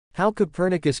How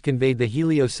Copernicus conveyed the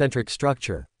heliocentric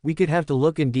structure, we could have to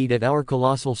look indeed at our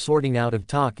colossal sorting out of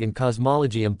talk in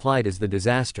cosmology implied as the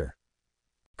disaster.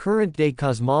 Current-day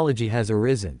cosmology has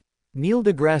arisen. Neil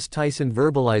deGrasse Tyson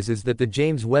verbalizes that the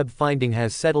James Webb finding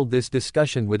has settled this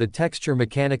discussion with a texture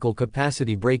mechanical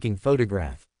capacity breaking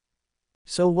photograph.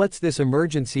 So what's this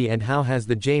emergency and how has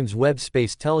the James Webb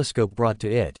Space Telescope brought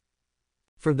to it?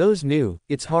 For those new,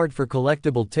 it's hard for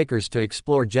collectible tickers to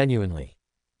explore genuinely.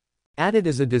 Added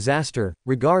as a disaster,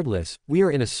 regardless, we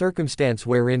are in a circumstance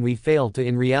wherein we fail to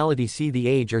in reality see the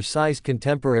age or size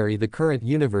contemporary the current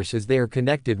universe as they are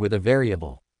connected with a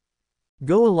variable.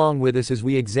 Go along with us as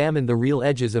we examine the real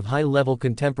edges of high-level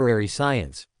contemporary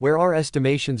science, where our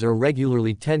estimations are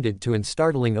regularly tended to and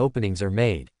startling openings are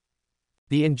made.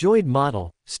 The enjoyed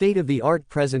model, state-of-the-art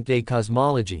present-day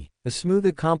cosmology, a smooth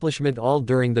accomplishment all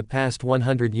during the past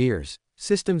 100 years,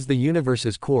 systems the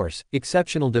universe's course,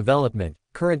 exceptional development,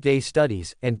 current-day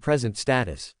studies, and present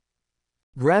status.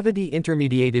 Gravity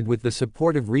intermediated with the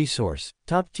supportive resource,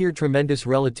 top-tier tremendous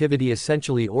relativity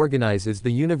essentially organizes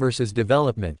the universe's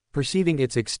development, perceiving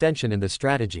its extension and the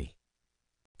strategy.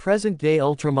 Present-day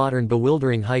ultramodern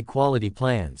bewildering high-quality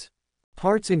plans.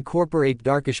 Parts incorporate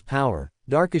darkish power,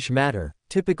 darkish matter,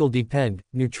 typical depend,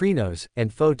 neutrinos,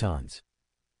 and photons.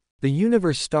 The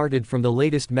universe started from the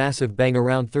latest massive bang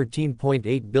around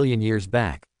 13.8 billion years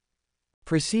back.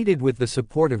 Preceded with the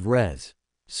supportive res.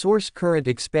 Source current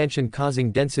expansion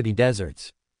causing density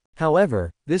deserts.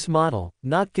 However, this model,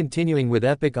 not continuing with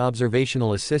epic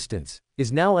observational assistance,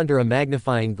 is now under a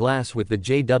magnifying glass with the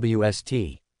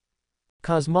JWST.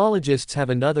 Cosmologists have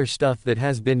another stuff that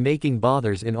has been making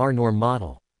bothers in our norm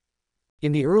model.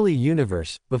 In the early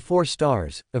universe, before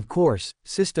stars, of course,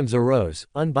 systems arose,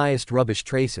 unbiased rubbish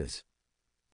traces.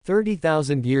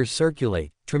 30,000 years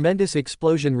circulate, tremendous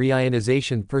explosion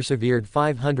reionization persevered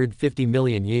 550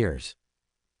 million years.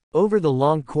 Over the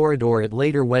long corridor it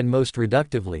later when most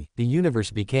reductively, the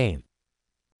universe became.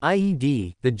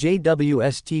 IED, the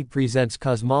JWST presents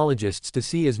cosmologists to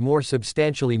see as more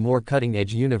substantially more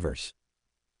cutting-edge universe.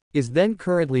 Is then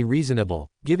currently reasonable,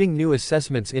 giving new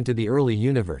assessments into the early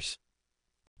universe.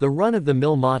 The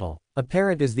run-of-the-mill model,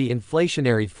 apparent as the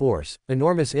inflationary force,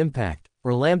 enormous impact,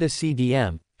 or lambda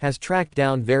CDM, has tracked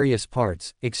down various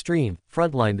parts, extreme,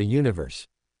 frontline the universe.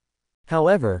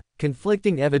 However,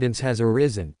 conflicting evidence has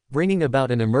arisen, bringing about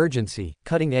an emergency,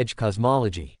 cutting-edge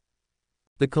cosmology.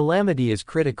 The calamity is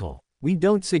critical. We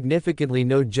don't significantly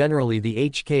know generally the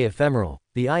HK ephemeral,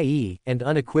 the IE, and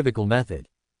unequivocal method.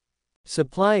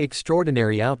 Supply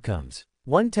extraordinary outcomes.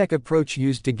 One tech approach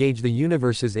used to gauge the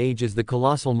universe's age is the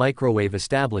colossal microwave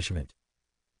establishment.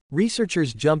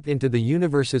 Researchers jump into the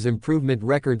universe's improvement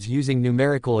records using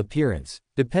numerical appearance,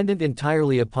 dependent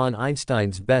entirely upon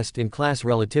Einstein's best-in-class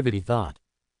relativity thought.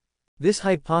 This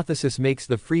hypothesis makes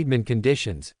the Friedman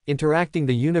conditions, interacting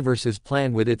the universe's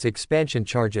plan with its expansion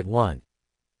charge at 1.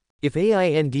 If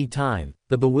AIND time,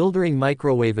 the bewildering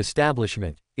microwave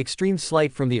establishment, extreme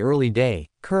slight from the early day,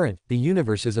 current, the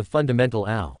universe is a fundamental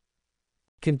OW.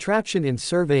 Contraption in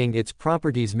surveying its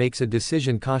properties makes a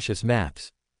decision cautious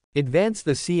maps. Advance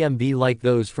the CMB like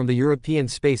those from the European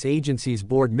Space Agency's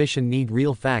board mission need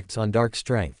real facts on dark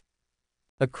strength.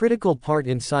 A critical part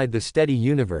inside the steady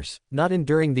universe, not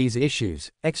enduring these issues,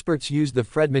 experts use the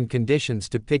Friedman conditions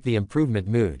to pick the improvement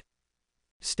mood.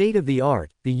 State of the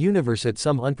art, the universe at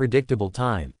some unpredictable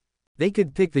time. They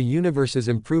could pick the universe's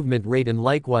improvement rate and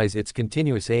likewise its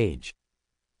continuous age.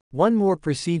 One more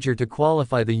procedure to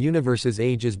qualify the universe's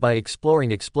age is by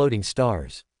exploring exploding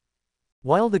stars.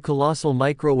 While the colossal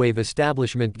microwave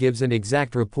establishment gives an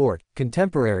exact report,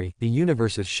 contemporary, the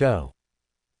universe's show.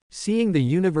 Seeing the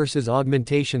universe's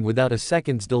augmentation without a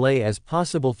second's delay as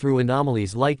possible through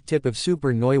anomalies like tip of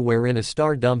supernova wherein a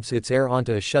star dumps its air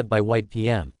onto a shut by white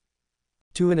PM.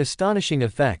 To an astonishing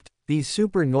effect, these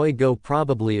supernovae go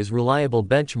probably as reliable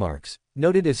benchmarks,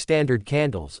 noted as standard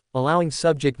candles, allowing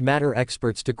subject matter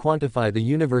experts to quantify the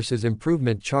universe's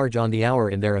improvement charge on the hour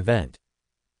in their event.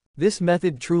 This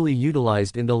method truly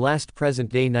utilized in the last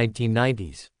present-day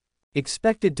 1990s.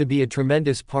 Expected to be a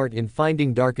tremendous part in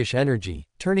finding darkish energy,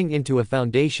 turning into a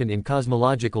foundation in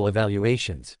cosmological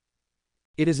evaluations.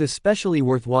 It is especially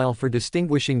worthwhile for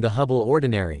distinguishing the Hubble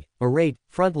ordinary, or rate,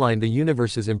 frontline the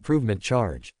universe's improvement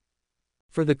charge.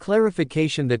 For the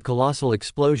clarification that colossal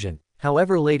explosion,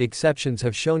 however late exceptions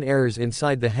have shown errors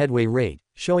inside the headway rate,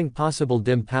 showing possible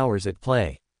dim powers at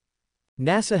play.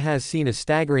 NASA has seen a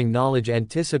staggering knowledge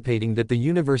anticipating that the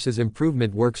universe's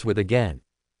improvement works with again.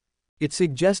 It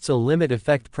suggests a limit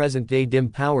effect present-day dim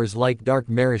powers like dark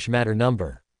Marish matter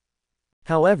number.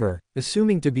 However,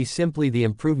 assuming to be simply the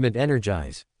improvement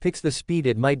energize, picks the speed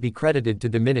it might be credited to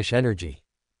diminish energy.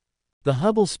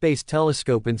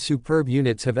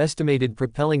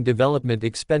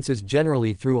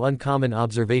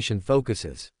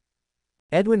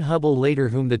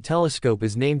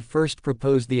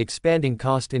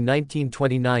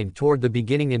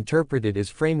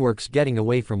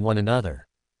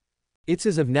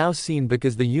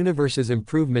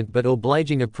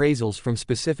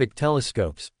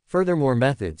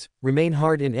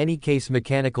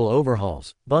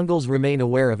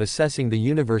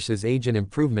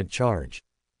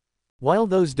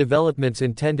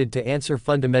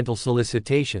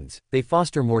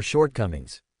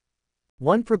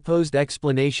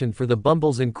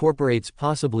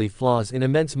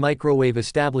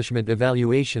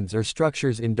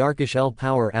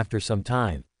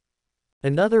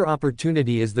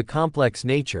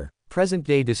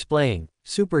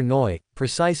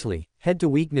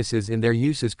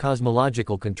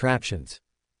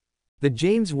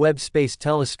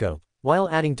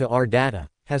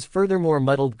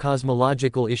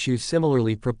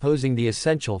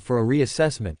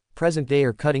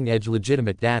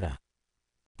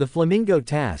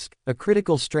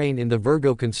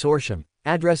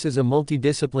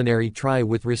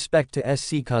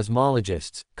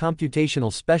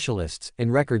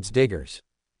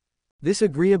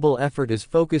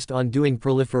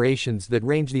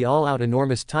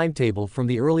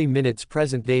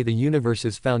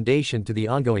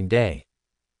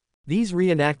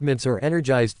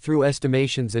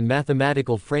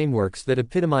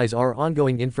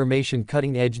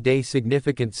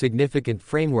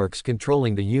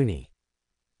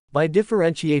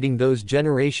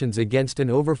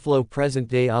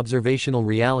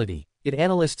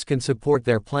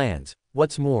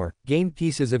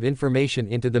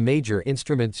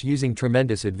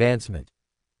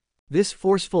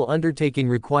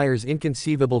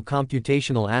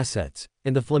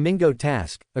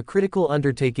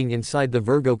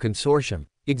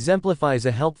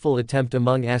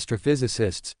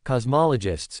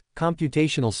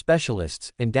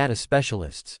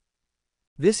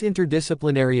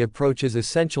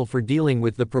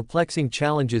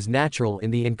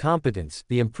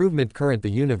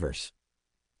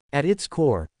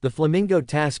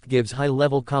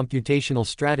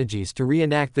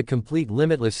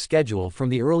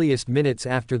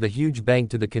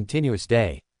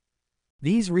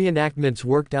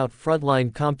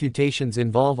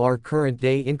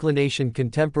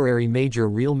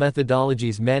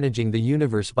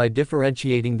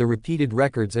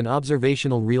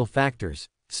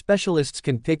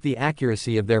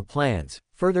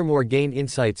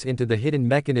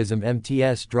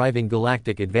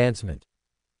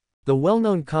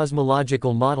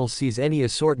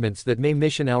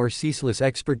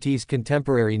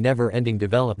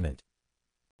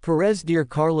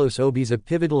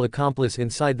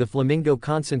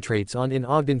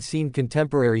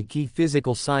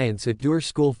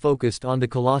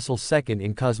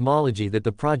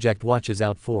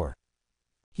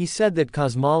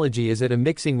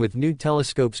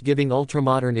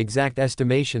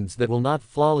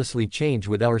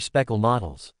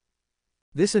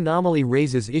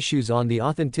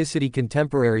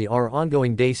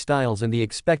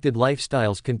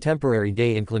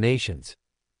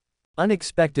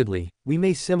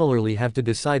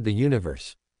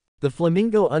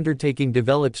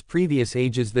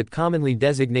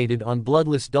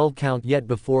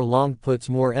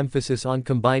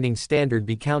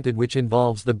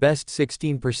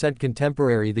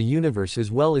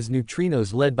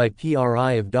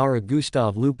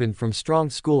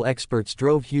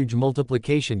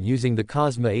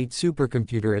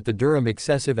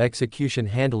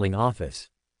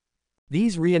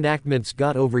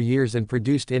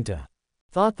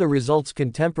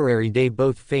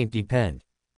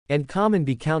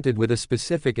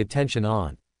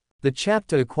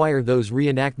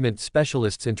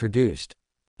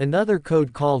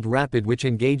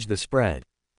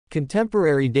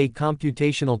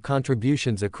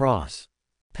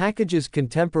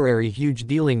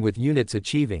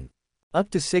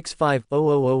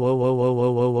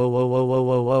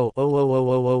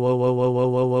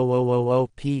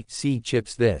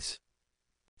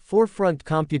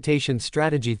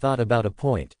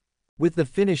 point. With the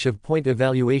finish of point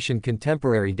evaluation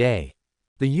contemporary day.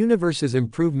 The universe's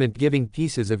improvement giving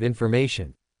pieces of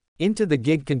information. Into the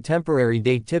gig contemporary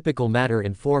day typical matter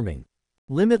informing.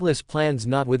 Limitless plans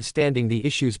notwithstanding the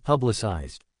issues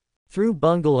publicized. Through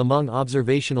bungle among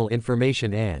observational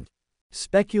information and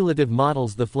speculative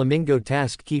models the flamingo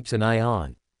task keeps an eye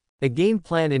on. A game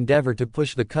plan endeavor to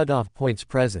push the cutoff points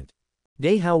present.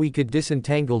 Day how we could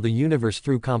disentangle the universe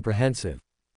through comprehensive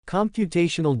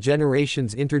computational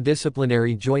generations,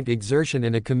 interdisciplinary joint exertion,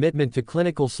 and a commitment to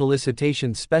clinical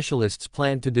solicitation. Specialists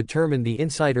plan to determine the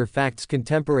insider facts.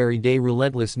 Contemporary day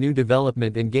relentless new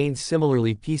development and gains.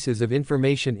 Similarly, pieces of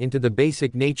information into the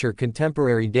basic nature.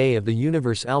 Contemporary day of the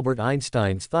universe. Albert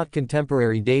Einstein's thought.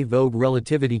 Contemporary day vogue.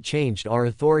 Relativity changed our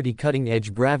authority. Cutting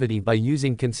edge gravity by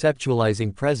using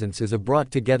conceptualizing presence as a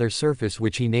brought together surface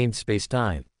which he named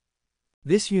spacetime.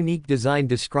 This unique design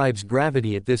describes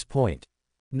gravity at this point.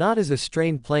 Not as a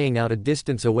strain playing out a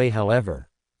distance away, however.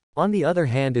 On the other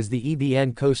hand, is the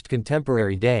EBN coast.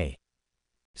 Contemporary day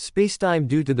spacetime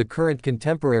due to the current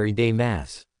contemporary day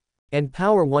mass and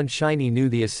power. One shiny knew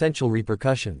the essential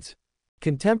repercussions.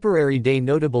 Contemporary day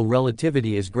notable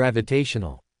relativity is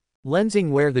gravitational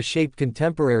lensing where the shape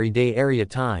contemporary day area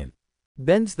time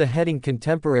bends the heading.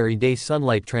 Contemporary day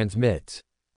sunlight transmits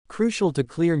crucial to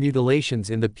clear mutilations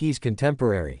in the piece.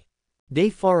 Contemporary day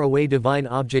far away divine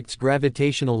objects.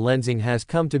 Gravitational lensing has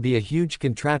come to be a huge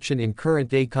contraption in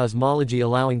current-day cosmology,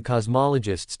 allowing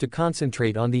cosmologists to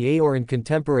concentrate on the aorist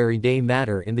contemporary day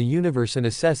matter in the universe and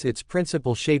assess its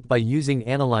principal shape by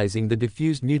analyzing the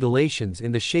diffused mutilations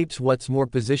in the shapes. What's more,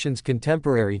 positions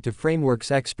contemporary to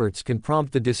frameworks. Experts can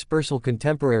prompt the dispersal.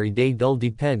 Contemporary day dull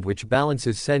depend which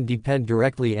balances sen depend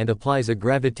directly and applies a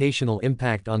gravitational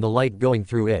impact on the light going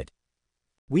through it.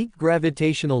 Weak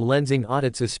gravitational lensing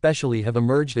audits especially have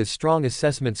emerged as strong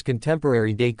assessments.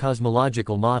 Contemporary day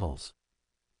cosmological models.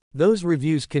 Those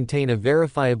reviews contain a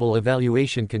verifiable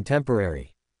evaluation.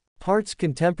 Contemporary parts.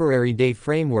 Contemporary day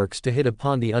frameworks to hit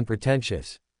upon the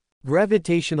unpretentious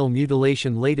gravitational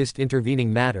mutilation. Latest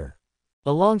intervening matter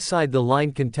alongside the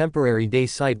line. Contemporary day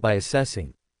site by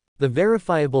assessing the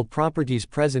verifiable properties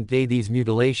present day. These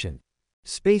mutilation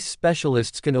space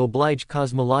specialists can oblige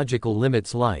cosmological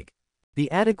limits like the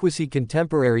adequacy.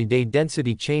 Contemporary day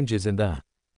density changes and the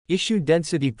issue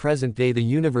density present day the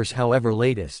universe. However,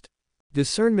 latest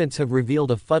discernments have revealed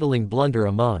a fuddling blunder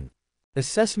among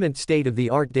assessment.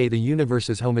 State-of-the-art day the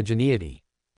universe's homogeneity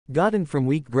gotten from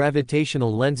weak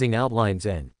gravitational lensing outlines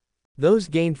and those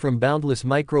gained from boundless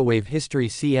microwave history.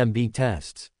 CMB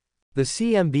tests the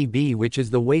CMBB, which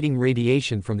is the waiting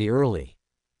radiation from the early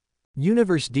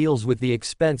universe, deals with the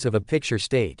expense of a picture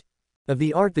state of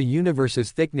the art. The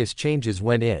universe's thickness changes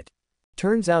when it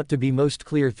turns out to be most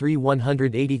clear.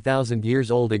 180,000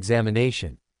 years old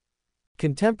examination.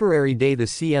 Contemporary day the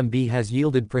CMB has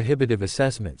yielded prohibitive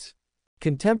assessments.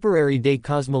 Contemporary day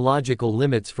cosmological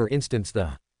limits, for instance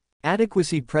the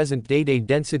adequacy present day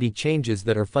density changes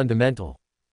that are fundamental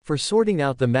for sorting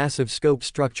out the massive scope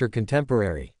structure.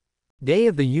 Contemporary day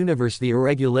of the universe the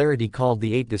irregularity called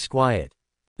the 8 disquiet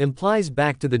implies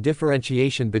back to the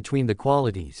differentiation between the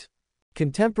qualities.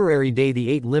 Contemporary day the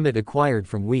 8 limit acquired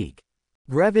from weak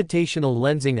gravitational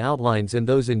lensing outlines and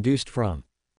those induced from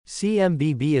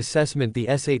CMBB assessment. The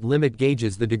S8 limit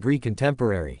gauges the degree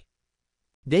contemporary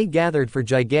day gathered for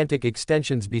gigantic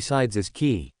extensions. Besides is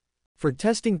key for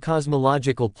testing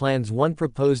cosmological plans. One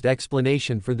proposed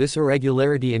explanation for this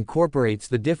irregularity incorporates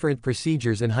the different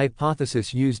procedures and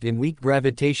hypotheses used in weak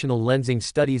gravitational lensing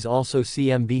studies. Also,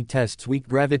 CMB tests weak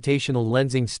gravitational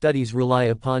lensing studies rely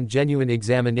upon genuine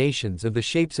examinations of the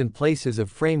shapes and places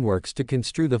of frameworks to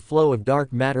construe the flow of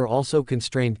dark matter. Also,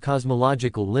 constrained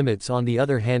cosmological limits. On the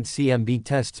other hand, CMB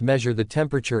tests measure the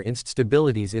temperature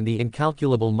instabilities in the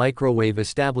incalculable microwave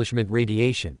establishment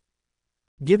radiation,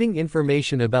 giving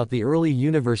information about the early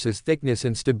universe's thickness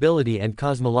and stability and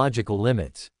cosmological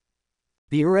limits.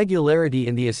 The irregularity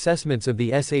in the assessments of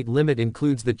the S8 limit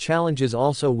includes the challenges,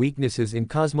 also weaknesses in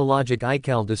cosmologic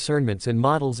ICAL discernments and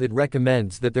models. It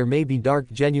recommends that there may be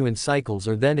dark genuine cycles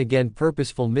or then again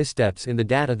purposeful missteps in the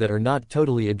data that are not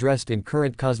totally addressed in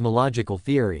current cosmological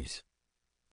theories.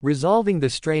 Resolving the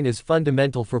strain is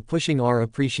fundamental for pushing our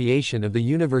appreciation of the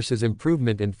universe's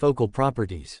improvement and focal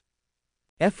properties.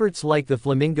 Efforts like the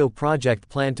Flamingo Project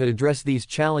plan to address these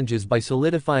challenges by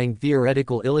solidifying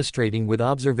theoretical illustrating with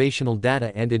observational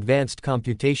data and advanced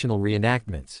computational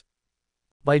reenactments.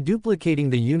 By duplicating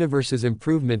the universe's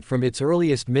improvement from its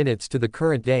earliest minutes to the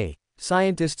current day,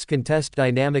 scientists can test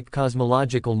dynamic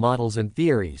cosmological models and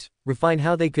theories, refine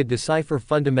how they could decipher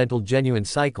fundamental genuine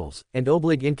cycles, and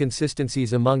oblige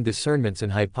inconsistencies among discernments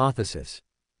and hypotheses.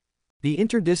 The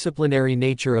interdisciplinary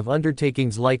nature of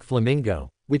undertakings like Flamingo,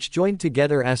 which joined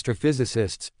together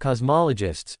astrophysicists,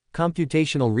 cosmologists,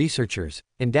 computational researchers,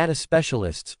 and data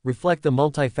specialists, reflect the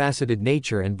multifaceted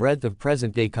nature and breadth of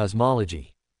present-day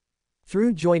cosmology.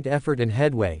 Through joint effort and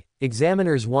headway,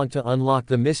 examiners want to unlock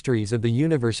the mysteries of the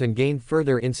universe and gain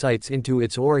further insights into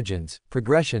its origins,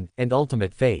 progression, and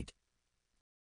ultimate fate.